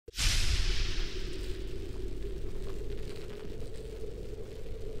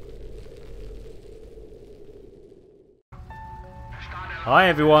Hi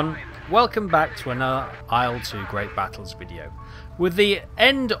everyone, welcome back to another IL-2 Great Battles video. With the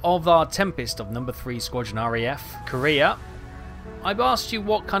end of our Tempest of No. 3 Squadron RAF, Korea, I've asked you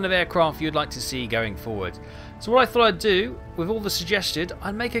what kind of aircraft you'd like to see going forward. So what I thought I'd do, with all the suggested,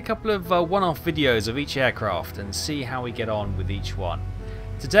 I'd make a couple of one-off videos of each aircraft and see how we get on with each one.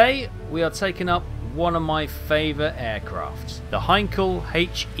 Today we are taking up one of my favourite aircraft, the Heinkel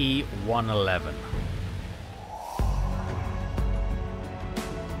He-111.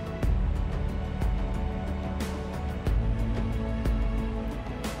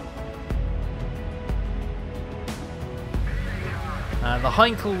 The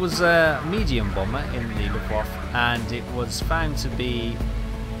Heinkel was a medium bomber in the Luftwaffe, and it was found to be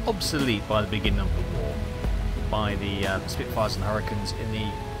obsolete by the beginning of the war by the Spitfires and Hurricanes in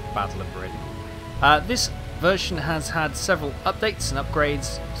the Battle of Britain. This version has had several updates and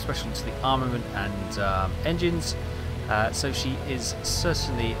upgrades, especially to the armament and engines, so she is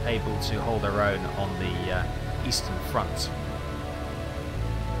certainly able to hold her own on the Eastern Front.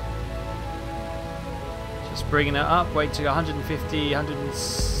 Just bringing it up, wait to 150,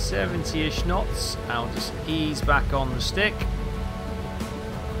 170-ish knots. I'll just ease back on the stick.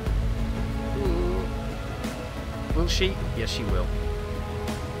 Ooh. Will she? Yes, she will.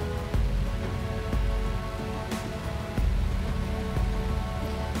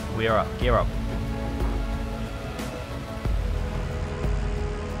 We are up, gear up.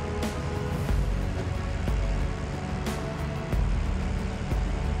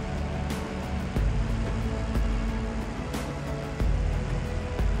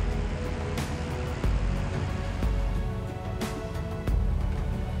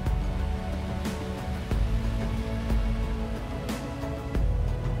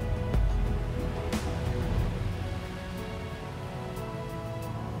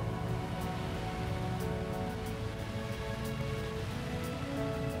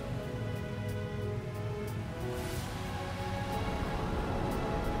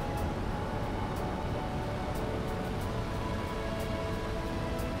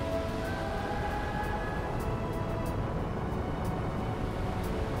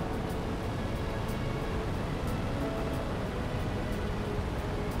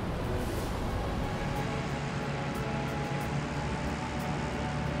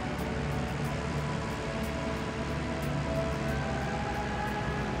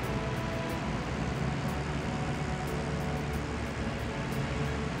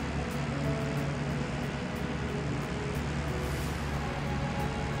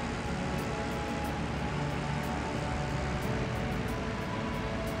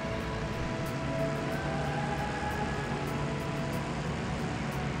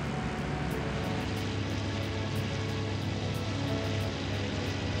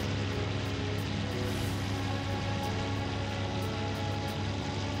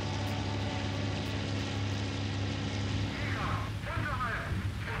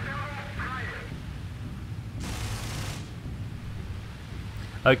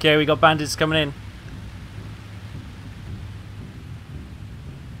 Okay, we got bandits coming in.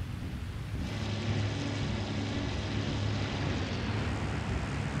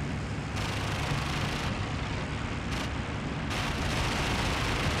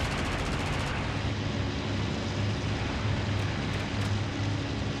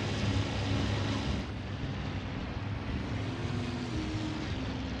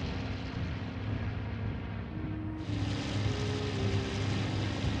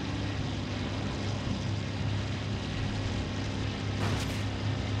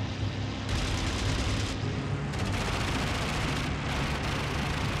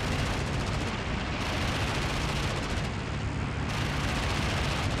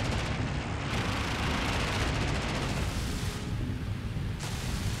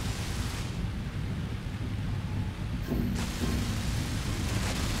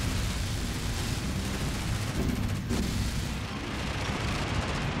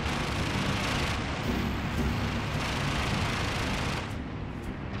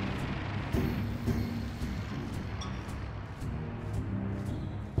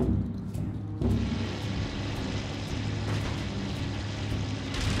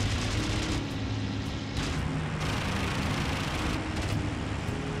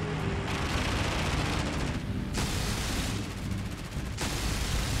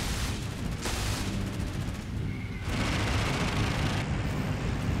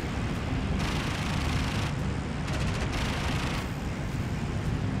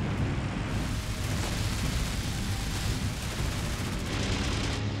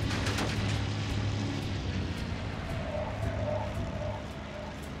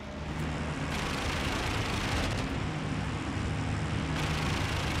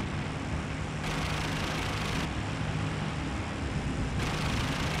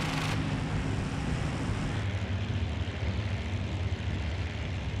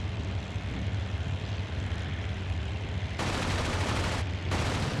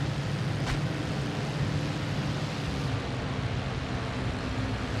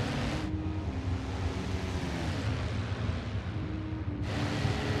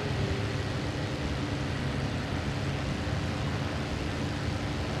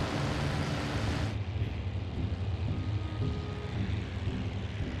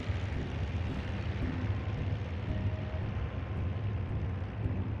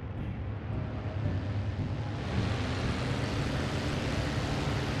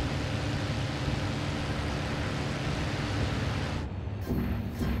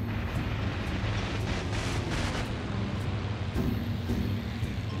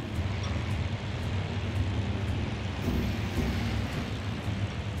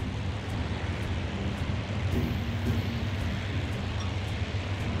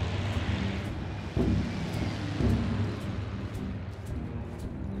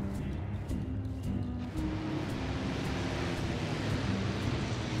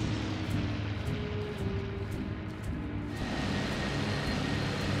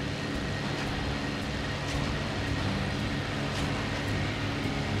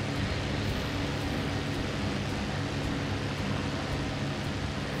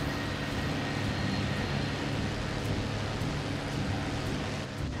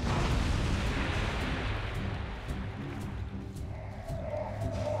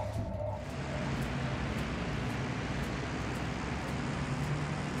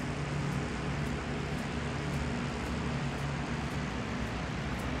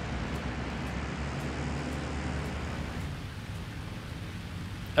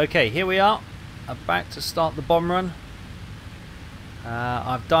 Okay, here we are, about to start the bomb run.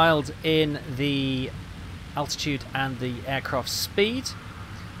 I've dialed in the altitude and the aircraft speed,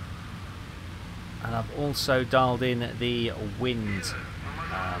 and I've also dialed in the wind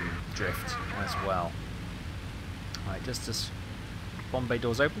drift as well. Alright, just as bomb bay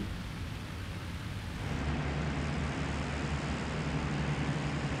doors open.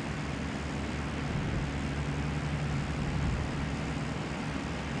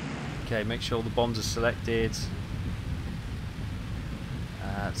 Okay, make sure all the bombs are selected.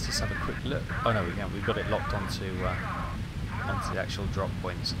 Let's just have a quick look. Oh no, we've got it locked onto the actual drop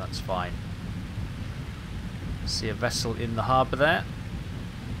point, so that's fine. See a vessel in the harbour there,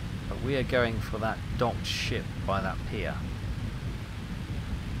 but we are going for that docked ship by that pier.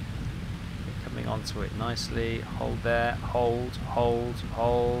 We're coming onto it nicely. Hold there. Hold. Hold.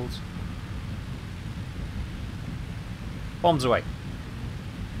 Hold. Bombs away.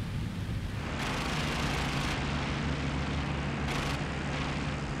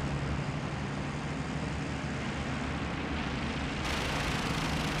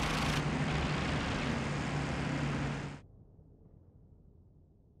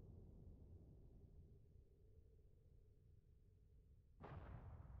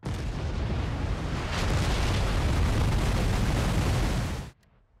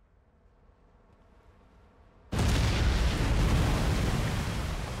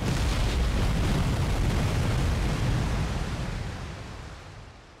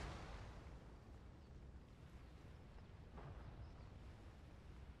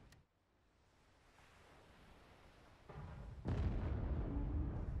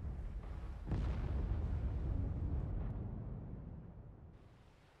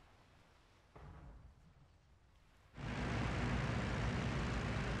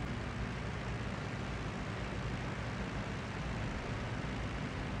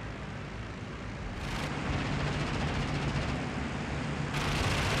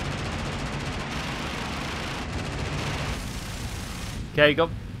 Okay, go.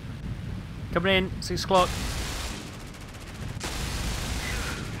 Coming in, 6 o'clock.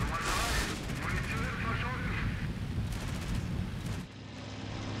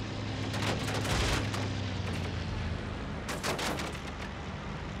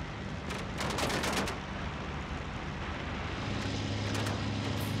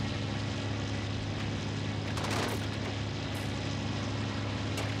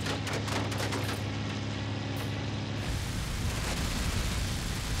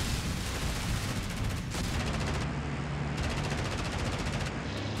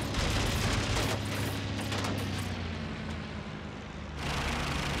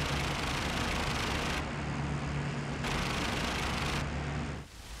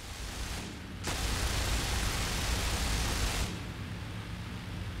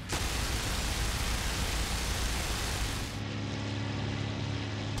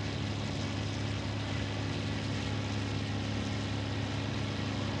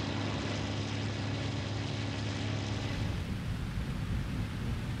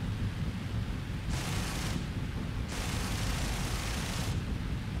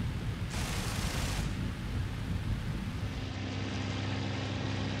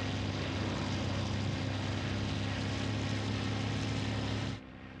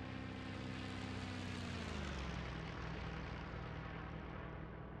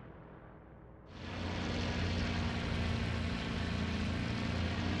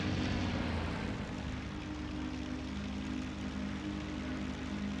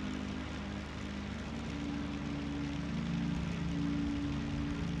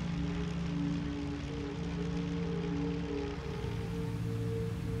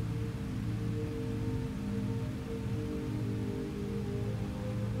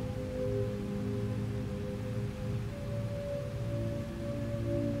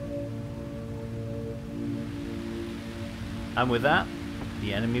 And with that,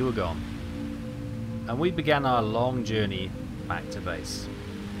 the enemy were gone. and we began our long journey back to base.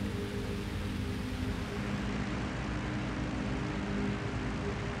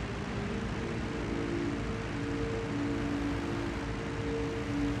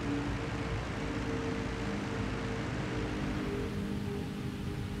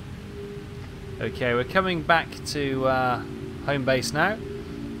 Okay, we're coming back to home base now.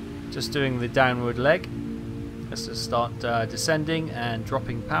 Just doing the downward leg. Let's just start descending and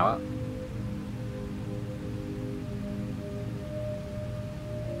dropping power.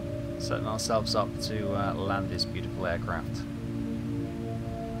 Setting ourselves up to land this beautiful aircraft.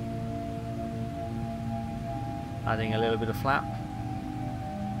 Adding a little bit of flap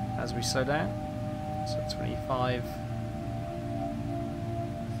as we slow down. So 25,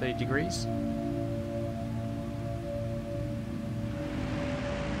 30 degrees.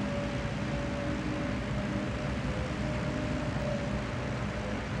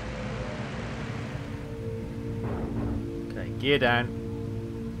 Gear down.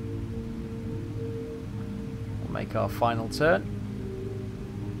 We'll make our final turn.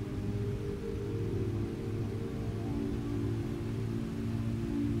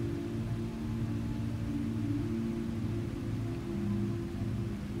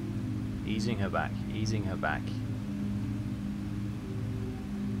 Easing her back, easing her back.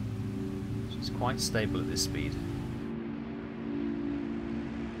 She's quite stable at this speed.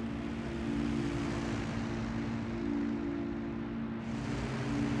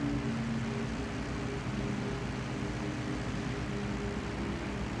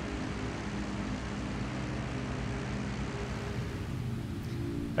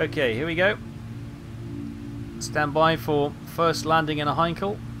 Okay, here we go. Stand by for first landing in a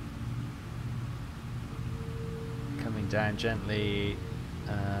Heinkel. Coming down gently.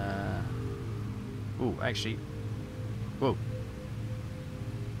 Ooh, actually. Whoa.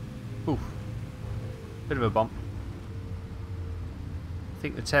 Ooh. Bit of a bump. I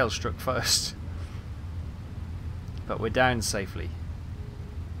think the tail struck first. But we're down safely.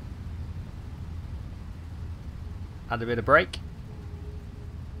 Add a bit of brake.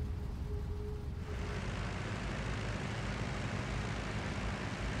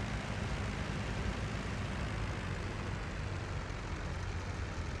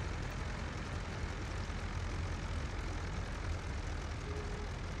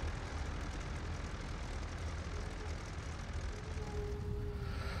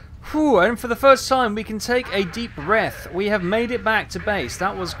 Whew, and for the first time we can take a deep breath. We have made it back to base.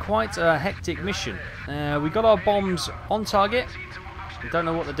 That was quite a hectic mission. We got our bombs on target. We don't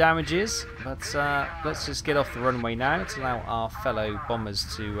know what the damage is, but let's just get off the runway now to allow our fellow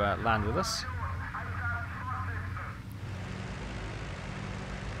bombers to land with us.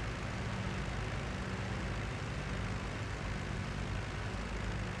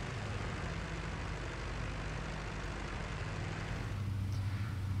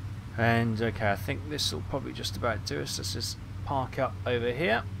 And okay, I think this will probably just about do us. Let's just park up over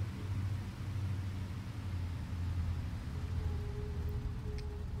here.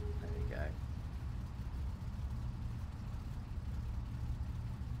 There we go.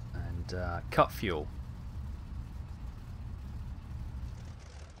 And cut fuel.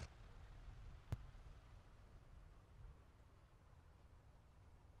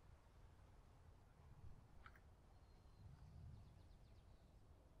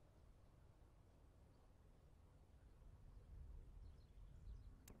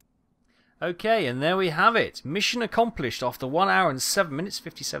 Okay, and there we have it. Mission accomplished after 1 hour and 7 minutes,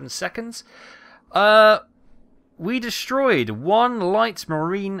 57 seconds. We destroyed one light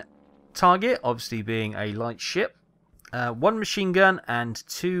marine target, obviously being a light ship, one machine gun, and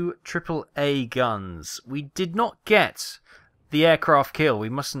 2 AAA guns. We did not get the aircraft kill. We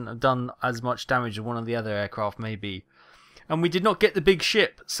mustn't have done as much damage as one of the other aircraft, maybe. And we did not get the big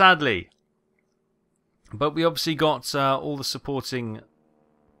ship, sadly. But we obviously got all the supporting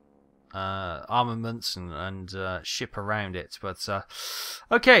armaments and ship around it. But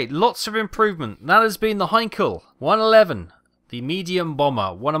okay, lots of improvement. That has been the Heinkel 111, the medium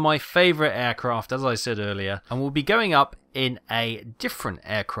bomber, one of my favourite aircraft, as I said earlier, and we'll be going up in a different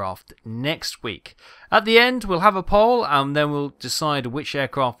aircraft next week. At the end, we'll have a poll, and then we'll decide which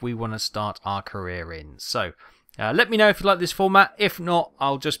aircraft we want to start our career in. So let me know if you like this format. If not,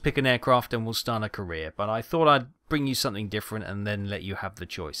 I'll just pick an aircraft and we'll start a career. But I thought I'd bring you something different and then let you have the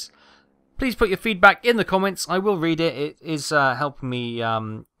choice. Please put your feedback in the comments. I will read it. It is helping me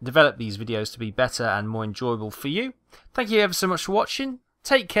develop these videos to be better and more enjoyable for you. Thank you ever so much for watching.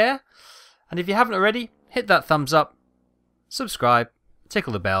 Take care. And if you haven't already, hit that thumbs up, subscribe,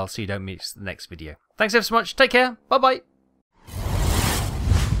 tickle the bell so you don't miss the next video. Thanks ever so much. Take care. Bye-bye.